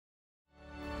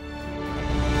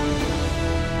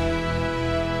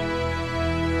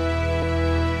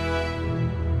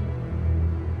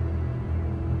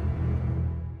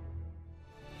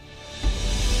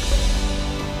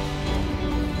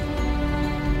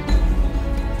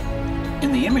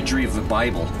the imagery of the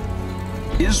Bible,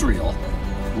 Israel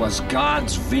was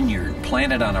God's vineyard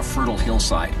planted on a fertile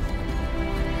hillside.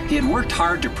 He had worked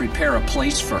hard to prepare a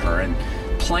place for her and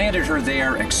planted her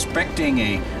there expecting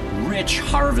a rich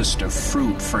harvest of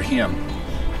fruit for him.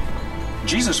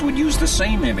 Jesus would use the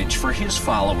same image for his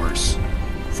followers,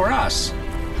 for us.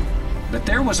 But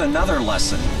there was another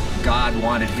lesson God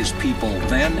wanted his people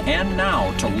then and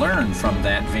now to learn from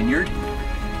that vineyard.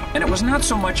 And it was not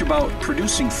so much about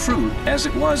producing fruit as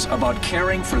it was about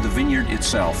caring for the vineyard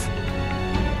itself.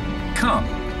 Come,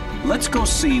 let's go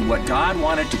see what God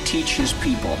wanted to teach his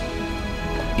people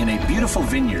in a beautiful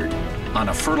vineyard on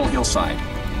a fertile hillside.